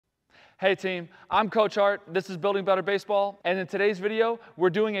Hey team, I'm Coach Hart, this is Building Better Baseball, and in today's video, we're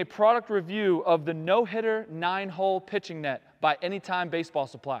doing a product review of the no-hitter 9-hole pitching net by Anytime Baseball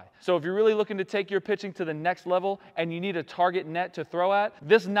Supply. So if you're really looking to take your pitching to the next level and you need a target net to throw at,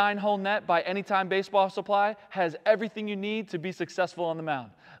 this 9-hole net by Anytime Baseball Supply has everything you need to be successful on the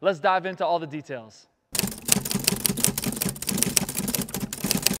mound. Let's dive into all the details.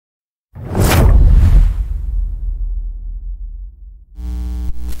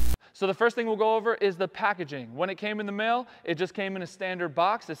 So the first thing we'll go over is the packaging. When it came in the mail, it just came in a standard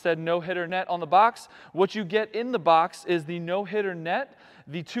box. It said no-hitter net on the box. What you get in the box is the no-hitter net,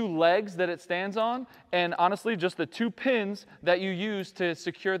 the 2 legs that it stands on, and honestly, just the 2 pins that you use to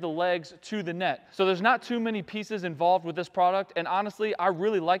secure the legs to the net. So there's not too many pieces involved with this product, and honestly, I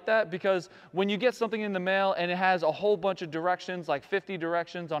really like that because when you get something in the mail and it has a whole bunch of directions, like 50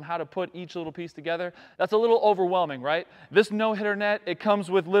 directions on how to put each little piece together, that's a little overwhelming, right? This no-hitter net, it comes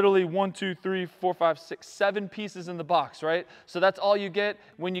with literally 1, 2, 3, 4, 5, 6, 7 pieces in the box, right? So that's all you get.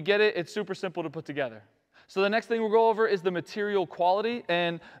 When you get it, it's super simple to put together. So the next thing we'll go over is the material quality,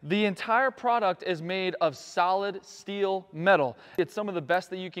 and the entire product is made of solid steel metal. It's some of the best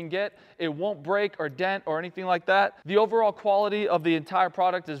that you can get. It won't break or dent or anything like that. The overall quality of the entire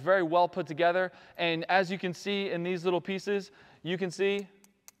product is very well put together, and as you can see in these little pieces, you can see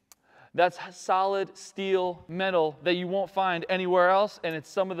that's solid steel metal that you won't find anywhere else, and it's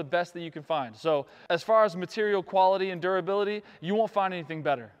some of the best that you can find. So as far as material quality and durability, you won't find anything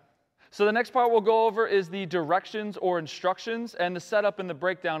better. So the next part we'll go over is the directions or instructions and the setup and the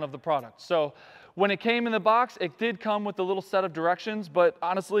breakdown of the product. So when it came in the box, it did come with a little set of directions, but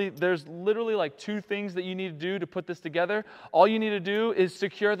honestly, there's literally like 2 things that you need to do to put this together. All you need to do is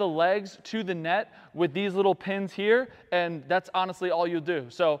secure the legs to the net with these little pins here, and that's honestly all you'll do.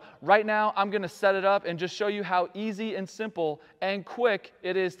 So right now, I'm gonna set it up and just show you how easy and simple and quick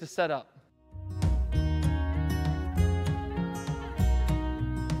it is to set up.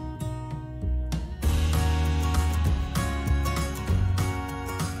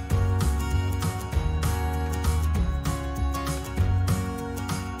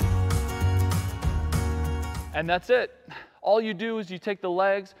 And that's it. All you do is you take the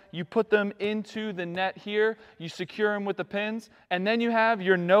legs, you put them into the net here, you secure them with the pins, and then you have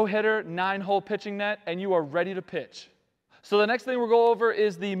your no-hitter 9-hole pitching net, and you are ready to pitch. So the next thing we'll go over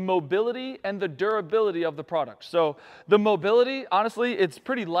is the mobility and the durability of the product. So the mobility, honestly, it's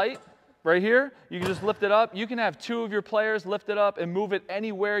pretty light. Right here, you can just lift it up. You can have 2 of your players lift it up and move it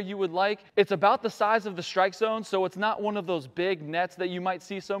anywhere you would like. It's about the size of the strike zone, so it's not one of those big nets that you might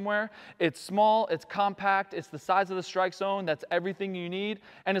see somewhere. It's small, it's compact, it's the size of the strike zone. That's everything you need.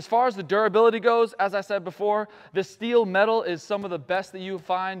 And as far as the durability goes, as I said before, the steel metal is some of the best that you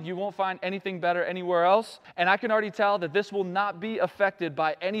find. You won't find anything better anywhere else. And I can already tell that this will not be affected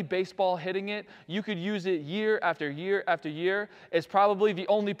by any baseball hitting it. You could use it year after year after year. It's probably the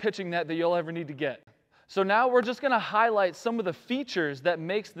only pitching net that you'll ever need to get. So now we're just going to highlight some of the features that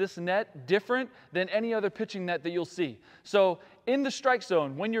makes this net different than any other pitching net that you'll see. So in the strike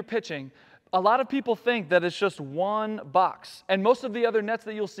zone, when you're pitching, a lot of people think that it's just one box. And most of the other nets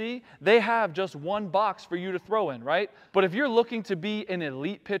that you'll see, they have just one box for you to throw in, right? But if you're looking to be an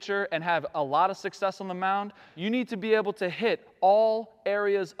elite pitcher and have a lot of success on the mound, you need to be able to hit all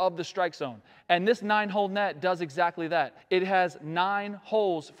areas of the strike zone. And this 9-hole net does exactly that. It has 9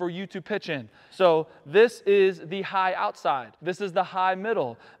 holes for you to pitch in. So this is the high outside. This is the high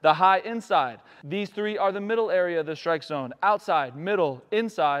middle, the high inside. These 3 are the middle area of the strike zone: outside, middle,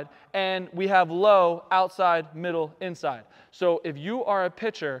 inside, and we have low, outside, middle, inside. So if you are a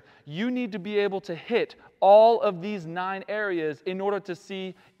pitcher, you need to be able to hit all of these 9 areas in order to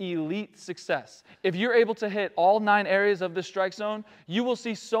see elite success. If you're able to hit all 9 areas of the strike zone, you will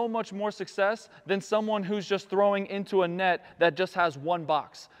see so much more success than someone who's just throwing into a net that just has one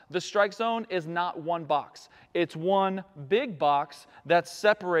box. The strike zone is not one box. It's one big box that's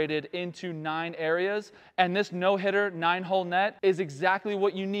separated into 9 areas, and this no-hitter 9-hole net is exactly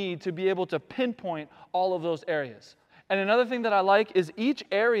what you need to be able to pinpoint all of those areas. And another thing that I like is each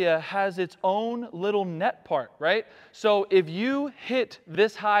area has its own little net part, right? So if you hit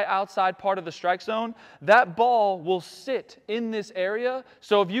this high outside part of the strike zone, that ball will sit in this area.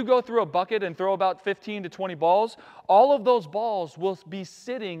 So if you go through a bucket and throw about 15 to 20 balls, all of those balls will be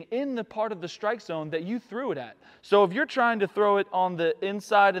sitting in the part of the strike zone that you threw it at. So if you're trying to throw it on the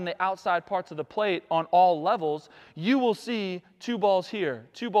inside and the outside parts of the plate on all levels, you will see 2 balls here,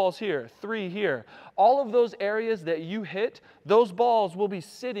 2 balls here, 3 here. All of those areas that you hit, those balls will be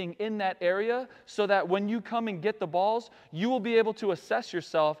sitting in that area so that when you come and get the balls, you will be able to assess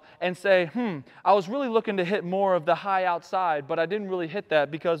yourself and say, I was really looking to hit more of the high outside, but I didn't really hit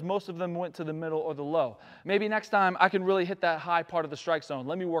that because most of them went to the middle or the low. Maybe next time I can really hit that high part of the strike zone.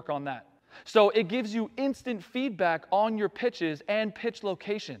 Let me work on that. So it gives you instant feedback on your pitches and pitch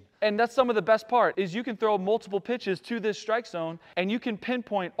location. And that's some of the best part, is you can throw multiple pitches to this strike zone and you can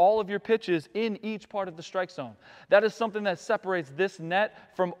pinpoint all of your pitches in each part of the strike zone. That is something that separates this net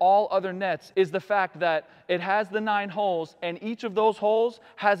from all other nets, is the fact that it has the 9 holes and each of those holes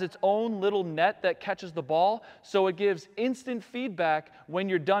has its own little net that catches the ball. So it gives instant feedback when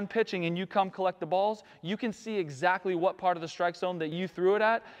you're done pitching and you come collect the balls. You can see exactly what part of the strike zone that you threw it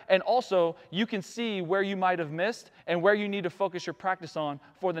at, and also you can see where you might have missed and where you need to focus your practice on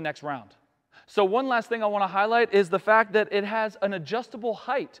for the next round. So one last thing I want to highlight is the fact that it has an adjustable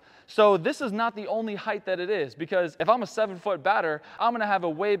height. So this is not the only height that it is, because if I'm a 7-foot batter, I'm going to have a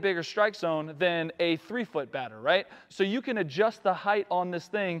way bigger strike zone than a 3-foot batter, right? So you can adjust the height on this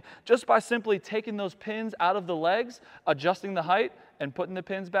thing just by simply taking those pins out of the legs, adjusting the height, and putting the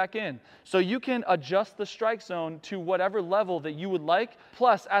pins back in. So you can adjust the strike zone to whatever level that you would like.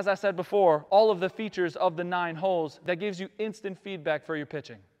 Plus, as I said before, all of the features of the 9 holes that gives you instant feedback for your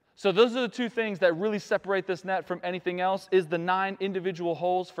pitching. So those are the 2 things that really separate this net from anything else, is the 9 individual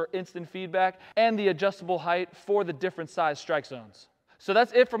holes for instant feedback and the adjustable height for the different size strike zones. So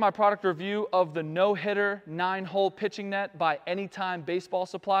that's it for my product review of the no-hitter 9-hole pitching net by Anytime Baseball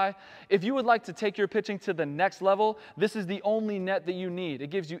Supply. If you would like to take your pitching to the next level, this is the only net that you need.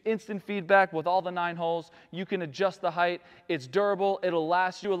 It gives you instant feedback with all the 9 holes. You can adjust the height. It's durable. It'll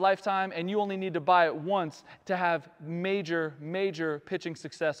last you a lifetime, and you only need to buy it once to have major, major pitching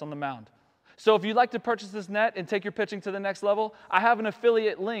success on the mound. So if you'd like to purchase this net and take your pitching to the next level, I have an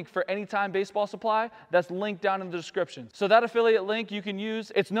affiliate link for Anytime Baseball Supply that's linked down in the description. So that affiliate link you can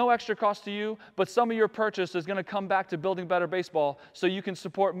use. It's no extra cost to you, but some of your purchase is going to come back to Building Better Baseball, so you can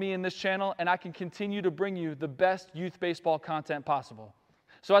support me in this channel and I can continue to bring you the best youth baseball content possible.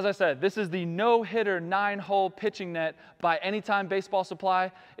 So as I said, this is the no-hitter 9-hole pitching net by Anytime Baseball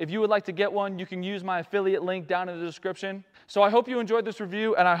Supply. If you would like to get one, you can use my affiliate link down in the description. So I hope you enjoyed this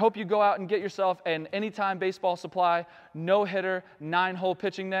review, and I hope you go out and get yourself an Anytime Baseball Supply no-hitter 9-hole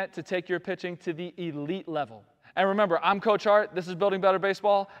pitching net to take your pitching to the elite level. And remember, I'm Coach Hart, this is Building Better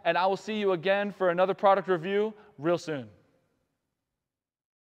Baseball, and I will see you again for another product review real soon.